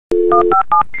Hey,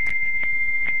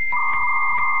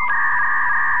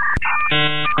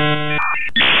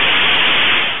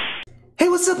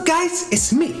 what's up guys?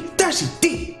 It's me, Darcy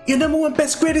D, your #1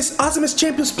 best, greatest, awesomest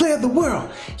champions player of the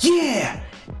world. Yeah!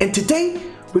 And today,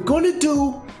 we're going to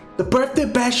do the Birthday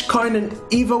Bash Karn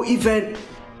Evo event,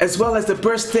 as well as the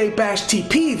Birthday Bash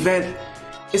TP event.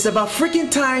 It's about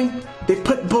freaking time they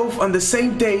put both on the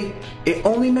same day. It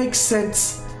only makes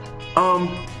sense.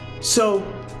 So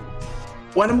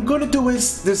what I'm gonna do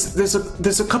is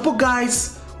there's a couple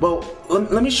guys. Well,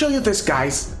 let me show you this,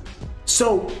 guys.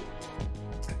 So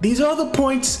these are the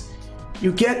points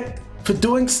you get for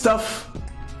doing stuff.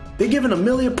 They're giving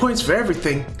 1,000,000 points for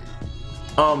everything.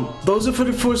 Those are for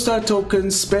the 4-star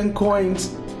tokens, spend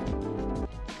coins.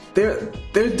 They're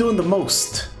doing the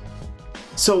most.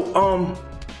 So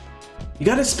you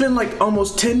gotta spend like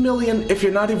almost 10 million if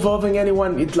you're not evolving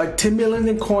anyone. It's like 10 million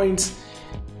in coins,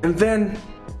 and then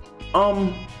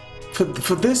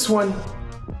for this one,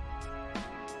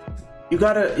 you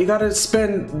gotta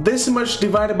spend this much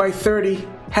divided by 30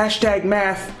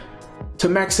 #math to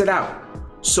max it out.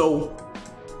 So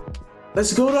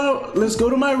let's go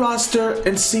to my roster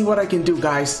and see what I can do,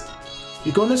 guys.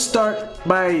 You're gonna start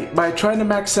by trying to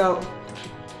max out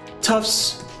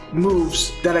Tuff's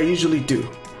moves that I usually do.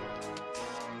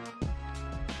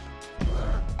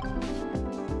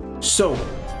 So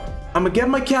I'm gonna get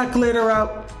my calculator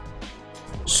out.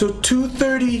 So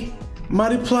 230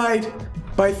 multiplied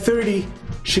by 30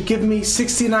 should give me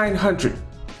 6,900.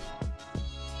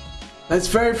 Let's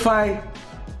verify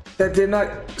that they're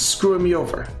not screwing me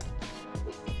over.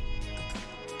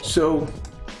 So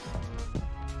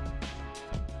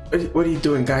what are you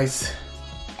doing, guys?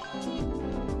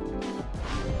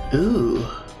 Ooh,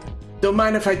 don't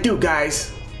mind if I do,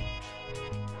 guys.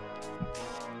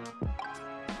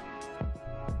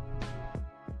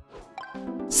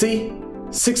 See,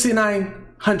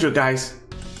 6,900, guys.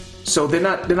 So they're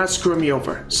not screwing me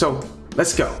over. So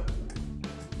let's go.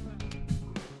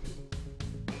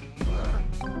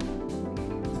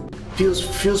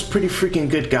 Feels pretty freaking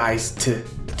good, guys, to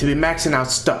be maxing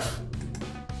out stuff.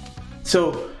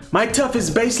 So my Tuff is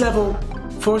base level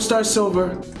 4-star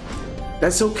silver.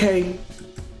 That's okay.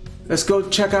 Let's go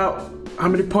check out how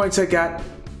many points I got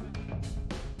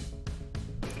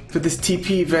for this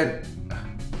TP event.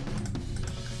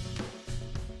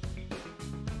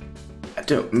 I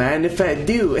don't mind if I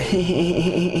do.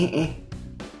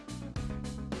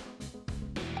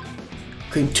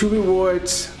 Claim 2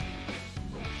 rewards.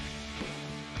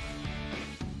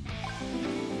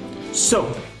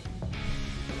 So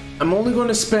I'm only going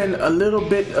to spend a little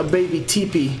bit of baby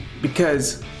TP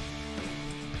because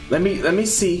let me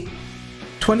see,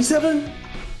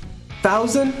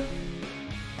 27,000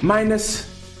 minus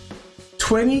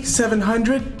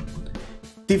 2,700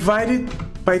 divided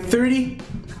by 30.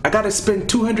 I gotta spend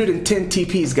 210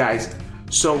 TPs, guys.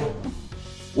 So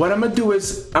what I'm gonna do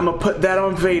is I'm gonna put that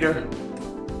on Vader,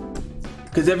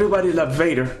 because everybody loves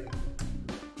Vader.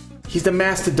 He's the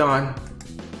Mastodon.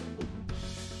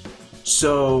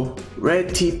 So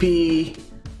red TP,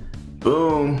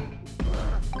 boom,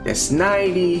 that's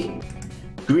 90.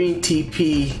 Green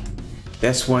TP,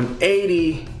 that's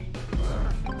 180.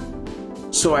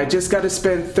 So I just gotta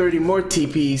spend 30 more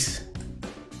TPs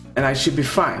and I should be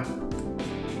fine.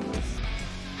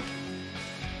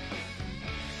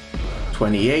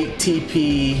 28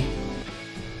 TP,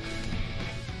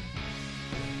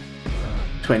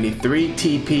 23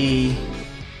 TP,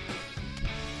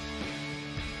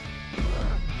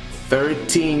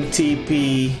 13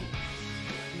 TP.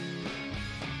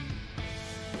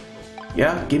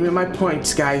 Yeah, give me my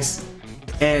points, guys.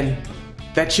 And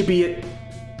that should be it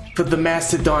for the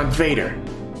Mastodon Vader.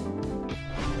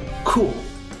 Cool.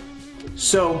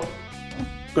 So,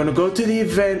 gonna go to the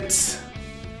events.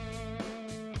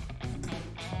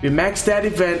 We maxed that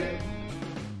event.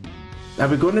 Now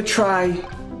we're gonna try.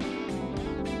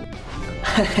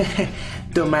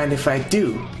 Don't mind if I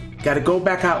do. Gotta go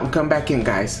back out and come back in,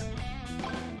 guys.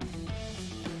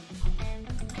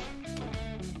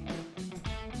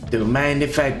 Don't mind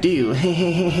if I do.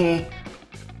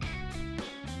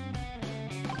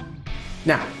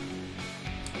 Now,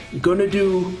 we're gonna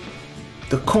do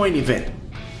the coin event.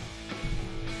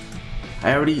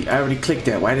 I already clicked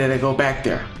that. Why did I go back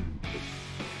there?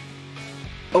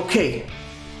 Okay,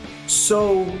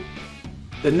 so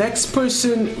the next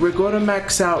person we're gonna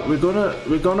max out. We're gonna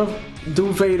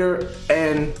do Vader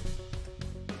and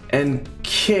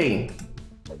King,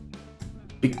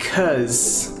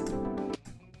 because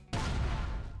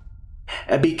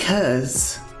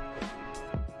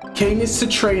King is to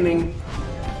training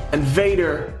and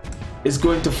Vader is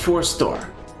going to 4-star.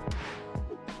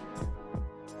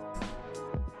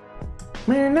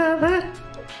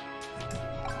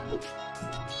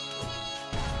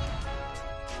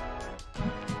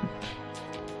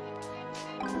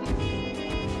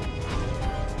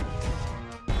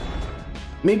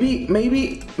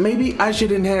 Maybe I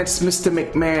should enhance Mr.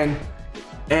 McMahon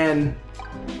and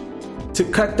to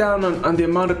cut down on the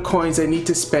amount of coins I need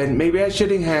to spend. Maybe I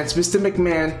should enhance Mr.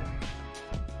 McMahon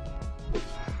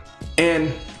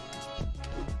and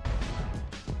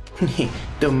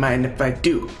don't mind if I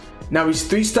do. Now he's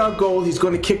 3-star gold. He's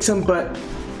gonna kick some butt.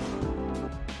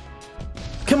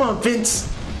 Come on,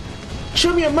 Vince.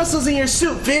 Show me your muscles in your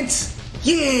suit, Vince.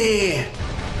 Yeah.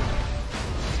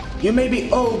 You may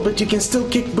be old, but you can still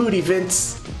kick booty,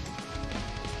 Vince.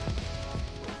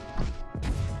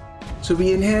 So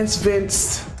we enhance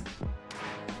Vince.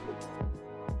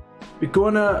 We're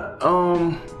gonna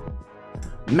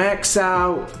max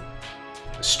out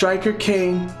Striker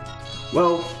King.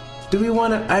 Well, do we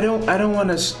wanna? I don't want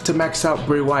us to max out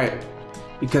Bray Wyatt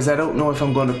because I don't know if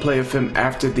I'm gonna play with him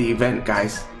after the event,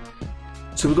 guys.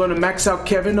 So we're gonna max out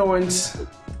Kevin Owens.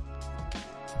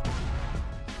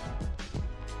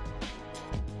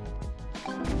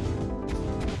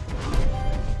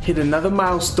 Hit another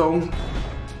milestone.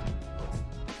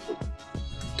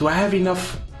 Do I have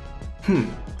enough?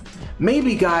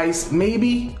 Maybe, guys,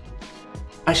 maybe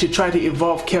I should try to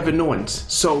evolve Kevin Owens.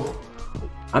 So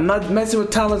I'm not messing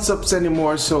with talent ups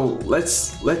anymore, so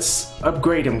let's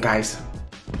upgrade him, guys.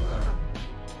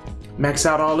 Max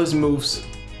out all his moves.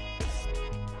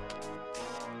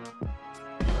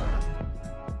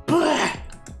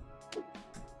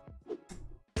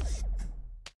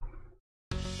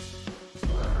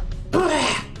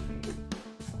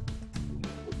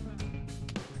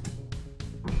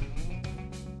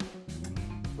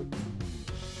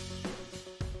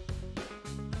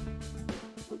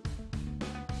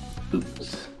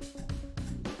 Oops.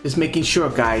 Just making sure,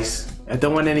 guys. I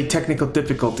don't want any technical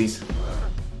difficulties.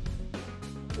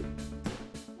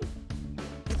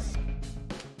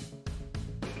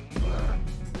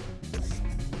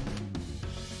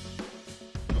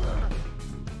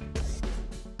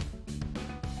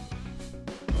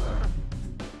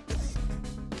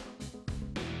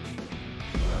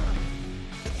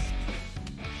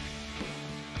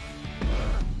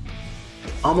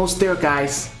 Almost there,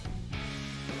 guys.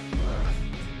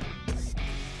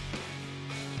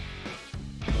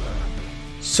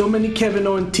 So many Kevin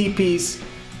Owens TPs.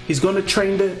 He's gonna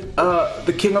train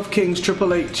the King of Kings,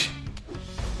 Triple H.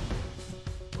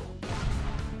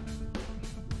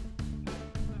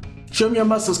 Show me your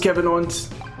muscles, Kevin Owens.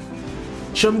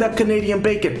 Show him that Canadian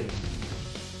bacon.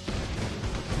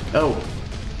 Oh.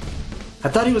 I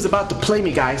thought he was about to play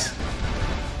me, guys.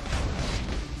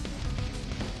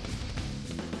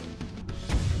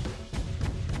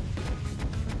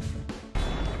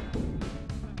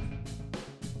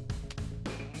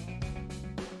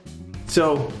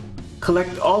 So,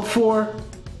 collect all four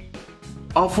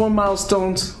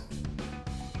milestones.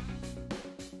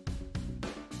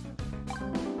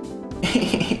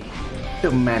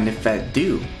 Don't mind if I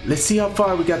do. Let's see how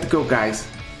far we got to go, guys.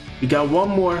 We got one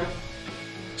more.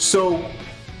 So,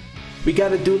 we got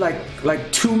to do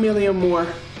like 2 million more.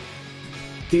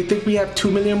 Do you think we have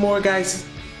 2 million more, guys?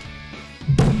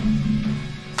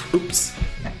 Oops.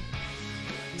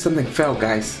 Something fell,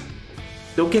 guys.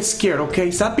 Don't get scared, okay?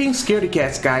 Stop being scaredy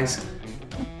cats, guys.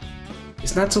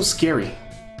 It's not so scary.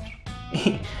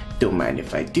 Don't mind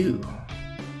if I do.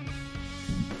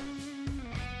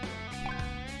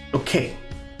 Okay.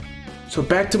 So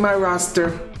back to my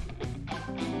roster.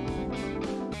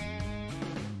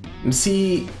 Let's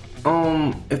see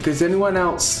if there's anyone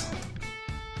else.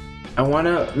 I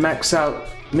wanna max out.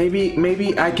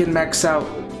 Maybe I can max out.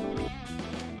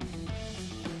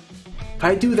 If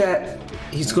I do that,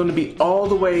 he's going to be all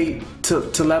the way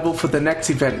to level for the next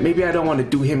event. Maybe I don't want to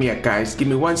do him yet, guys. Give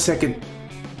me 1 second.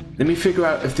 Let me figure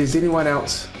out if there's anyone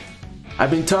else. I've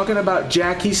been talking about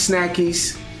Jackie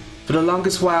Snackies for the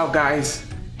longest while, guys.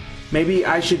 Maybe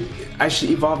I should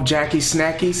evolve Jackie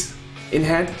Snackies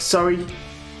enhance. Sorry.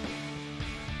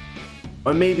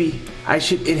 Or maybe I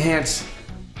should enhance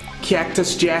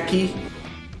Cactus Jackie,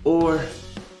 or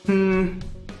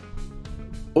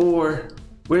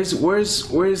Where's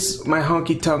my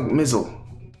honky tonk Mizzle?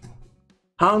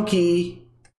 Honky!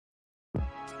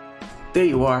 There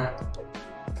you are.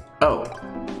 Oh,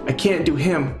 I can't do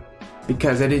him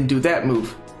because I didn't do that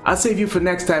move. I'll save you for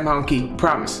next time, Honky.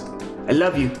 Promise. I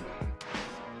love you.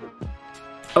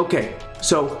 Okay,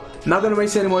 so not gonna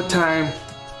waste any more time.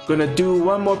 Gonna do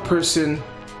one more person.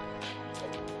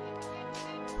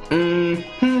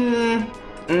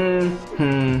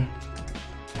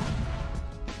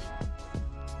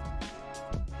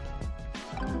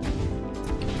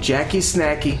 Jackie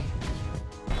Snacky.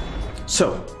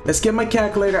 So let's get my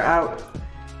calculator out.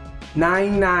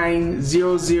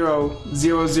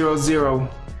 9900000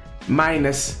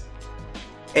 minus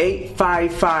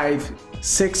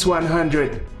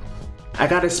 8556100. I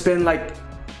gotta spend like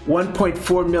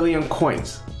 1.4 million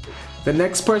coins. The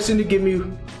next person to give me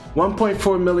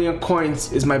 1.4 million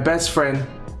coins is my best friend.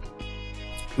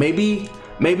 Maybe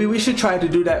we should try to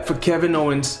do that for Kevin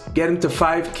Owens. Get him to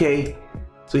 5K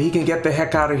so he can get the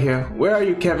heck out of here. Where are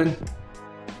you, Kevin?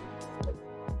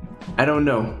 I don't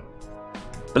know.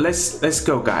 But let's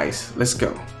go, guys. Let's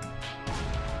go.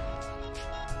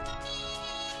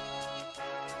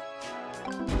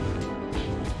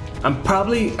 I'm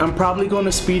probably going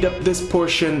to speed up this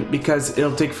portion because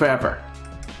it'll take forever.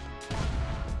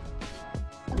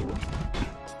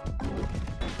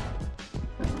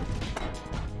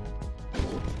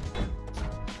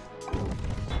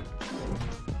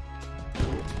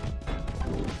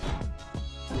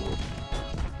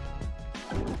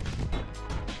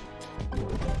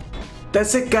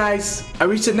 That's it, guys. I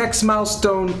reached the next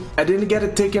milestone. I didn't get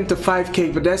it taken to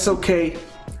 5K, but that's okay.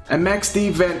 I maxed the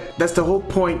event. That's the whole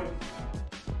point.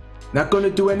 Not gonna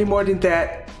do any more than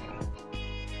that.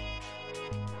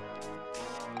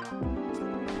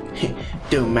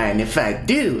 Don't mind if I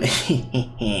do.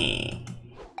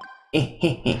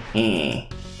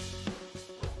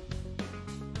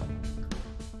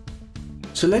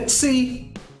 So let's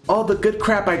see all the good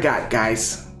crap I got,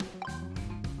 guys.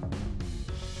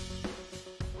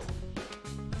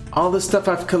 All the stuff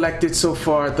I've collected so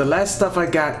far. The last stuff I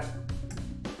got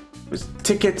was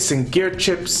tickets and gear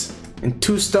chips and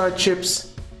 2-star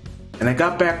chips, and I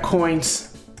got back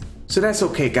coins. So that's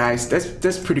okay, guys.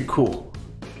 That's pretty cool.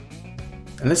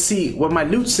 And let's see what my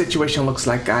loot situation looks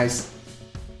like, guys.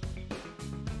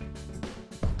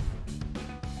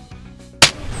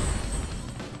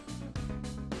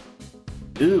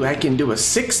 Ooh, I can do a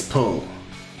 6 pull.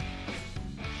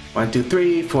 1, 2,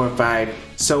 3, 4, 5.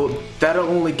 So that'll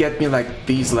only get me like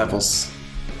these levels.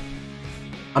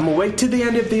 I'm gonna wait to the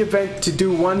end of the event to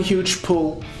do one huge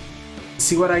pull.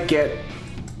 See what I get.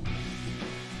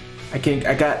 I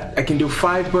can do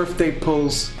 5 birthday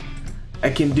pulls.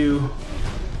 I can do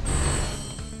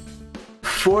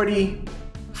 40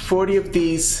 of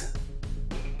these.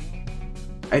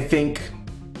 I think.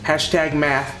 Hashtag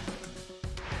math.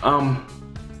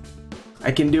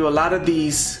 I can do a lot of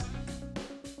these.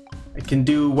 I can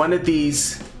do one of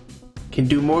these. Can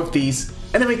do more of these.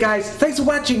 Anyway, guys, thanks for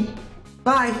watching.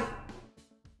 Bye.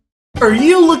 Are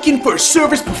you looking for a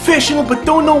service professional but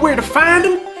don't know where to find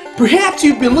them? Perhaps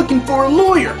you've been looking for a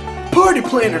lawyer, party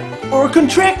planner, or a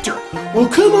contractor. Well,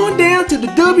 come on down to the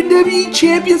WWE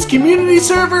Champions community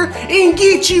server and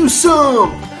get you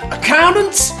some.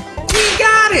 Accountants? We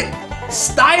got it.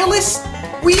 Stylists?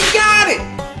 We got it.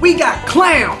 We got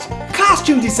clowns,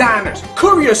 costume designers,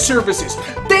 courier services,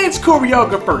 dance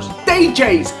choreographers,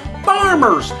 DJs,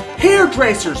 farmers,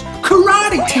 hairdressers,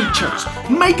 karate teachers,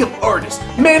 makeup artists,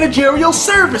 managerial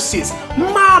services,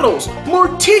 models,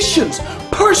 morticians,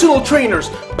 personal trainers,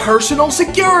 personal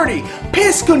security,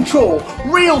 pest control,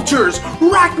 realtors,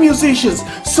 rock musicians,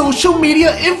 social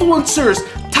media influencers,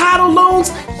 title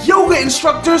loans, yoga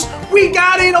instructors. We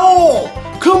got it all.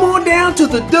 Come on down to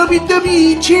the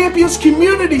WWE Champions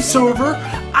community server,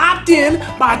 opt in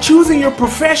by choosing your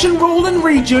profession, role, and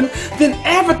region, then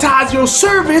advertise your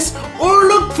service or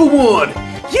look for one.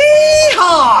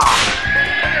 Yeehaw!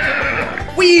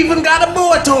 We even got a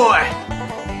boy toy!